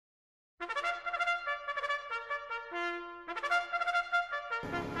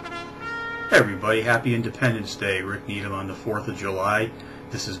Hey everybody, happy Independence Day. Rick Needham on the 4th of July.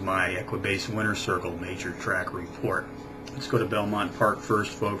 This is my Equibase Winter Circle Major Track Report. Let's go to Belmont Park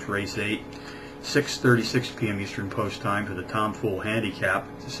first, folks. Race 8, 6:36 p.m. Eastern Post Time for the Tom Fool Handicap.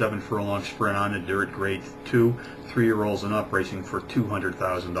 It's a 7 furlong sprint on the dirt, grade 2, 3-year-olds and up, racing for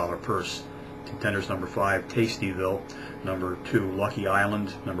 $200,000 purse. Contenders: number 5, Tastyville, number 2, Lucky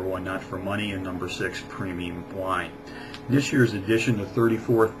Island, number 1, Not for Money, and number 6, Premium Wine. This year's edition, the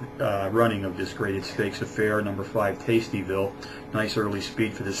 34th running of this graded stakes affair, number 5, Tastyville. Nice early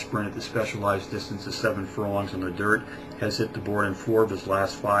speed for this sprint at the specialized distance of 7 furlongs on the dirt. Has hit the board in 4 of his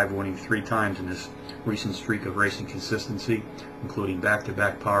last 5, winning 3 times in this recent streak of racing consistency, including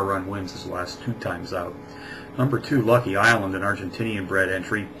back-to-back power run wins his last 2 times out. Number 2, Lucky Island, an Argentinian-bred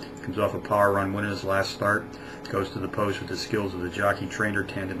entry, comes off a power run win in his last start. Goes to the post with the skills of the jockey trainer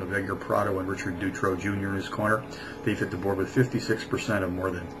tandem of Edgar Prado and Richard Dutro Jr. in his corner. They've hit the board with 56% of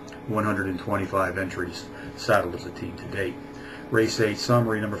more than 125 entries saddled as a team to date. Race 8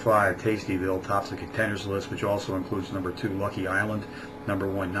 summary: number 5, Tastyville, tops the contenders list, which also includes number 2, Lucky Island, number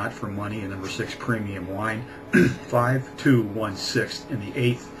 1, Not for Money, and number 6, Premium Wine. 5, 2, 1, 6 in the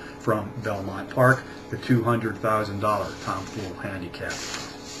 8th from Belmont Park, the $200,000 Tom Fool Handicap.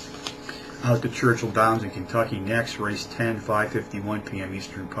 Out to Churchill Downs in Kentucky next. Race 10, 5:51 p.m.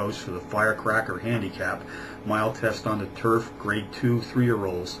 Eastern Post for the Firecracker Handicap. Mile test on the turf, grade 2,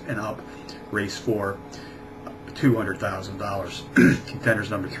 3-year-olds and up. Race 4, $200,000.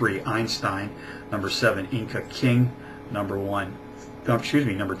 Contenders: number 3, Einstein, number 7, Inca King, number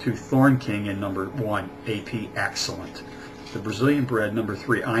 2, Thorn King, and number 1, AP Excellent. The Brazilian-bred number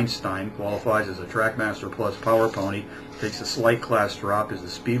 3, Einstein, qualifies as a Trackmaster Plus Power Pony, takes a slight class drop, is the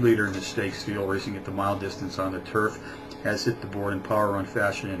speed leader in the stakes field, racing at the mile distance on the turf, has hit the board in power run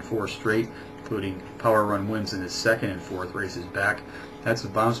fashion in 4 straight, including power run wins in his 2nd and 4th races back. That's the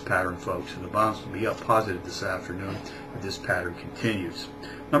bounce pattern, folks, and the bounce will be up positive this afternoon if this pattern continues.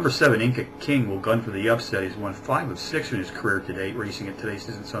 Number 7, Inca King, will gun for the upset. He's won 5 of 6 in his career to date, racing at today's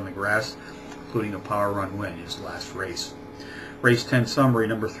distance on the grass, including a power run win in his last race. Race 10 summary: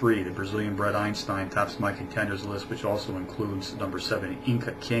 number 3, the Brazilian-bred Einstein, tops my contenders list, which also includes number 7,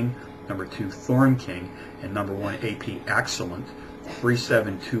 Inca King, number 2, Thorn King, and number 1, AP Excellent. 3,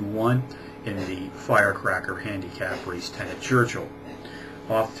 7, 2, 1 in the Firecracker Handicap, race 10 at Churchill.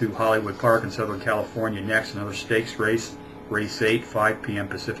 Off to Hollywood Park in Southern California next, another stakes race. Race 8, 5 p.m.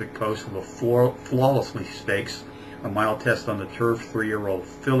 Pacific Coast for the Flawlessly Stakes. A mile test on the turf, 3-year-old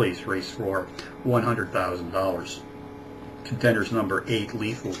fillies, race 4, $100,000. Contenders: number 8,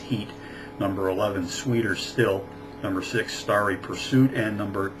 Lethal Heat, number 11, Sweeter Still, number 6, Starry Pursuit, and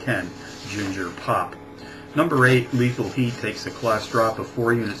number 10, Ginger Pop. Number 8, Lethal Heat, takes a class drop of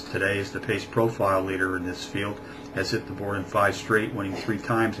 4 units today as the pace profile leader in this field. Has hit the board in 5 straight, winning 3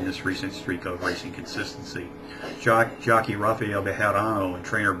 times in this recent streak of racing consistency. Jockey Rafael Bejarano and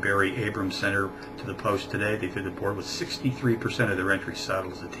trainer Barry Abrams sent her to the post today. They've hit the board with 63% of their entries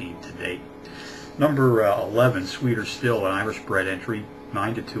saddled as a team to date. Number 11, Sweeter Still, an Irish-bred entry,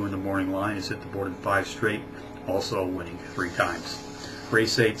 9-2 in the morning line, has hit the board in 5 straight, also winning 3 times.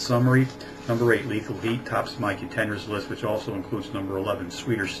 Race 8 summary: number 8, Lethal Heat, tops my contenders list, which also includes number 11,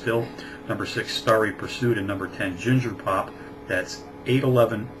 Sweeter Still, number 6, Starry Pursuit, and number 10, Ginger Pop. That's 8,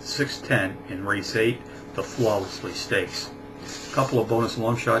 11, 6, 10 in race 8, the Flawlessly Stakes. A couple of bonus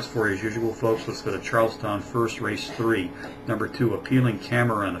long shots for you as usual, folks. Let's go to Charlestown first, race 3. Number 2, Appealing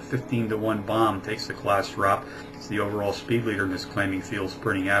Cameron, a 15-1 bomb, takes the class drop. It's the overall speed leader in this claiming field,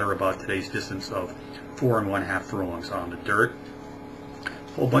 sprinting at or about today's distance of 4 1/2 furlongs on the dirt.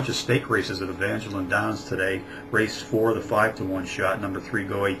 A whole bunch of stake races at Evangeline Downs today. Race 4, the 5-1 shot, number 3,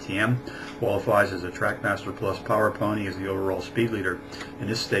 Go ATM, qualifies as a Trackmaster Plus Power Pony, as the overall speed leader in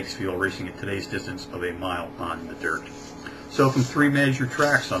this stakes field, racing at today's distance of a mile on the dirt. So from 3 major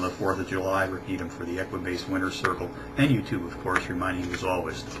tracks on the 4th of July, Rick Needham for the Equibase Winter Circle, and YouTube, of course, reminding you as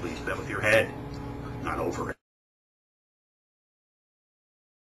always to please bet with your head, not over it.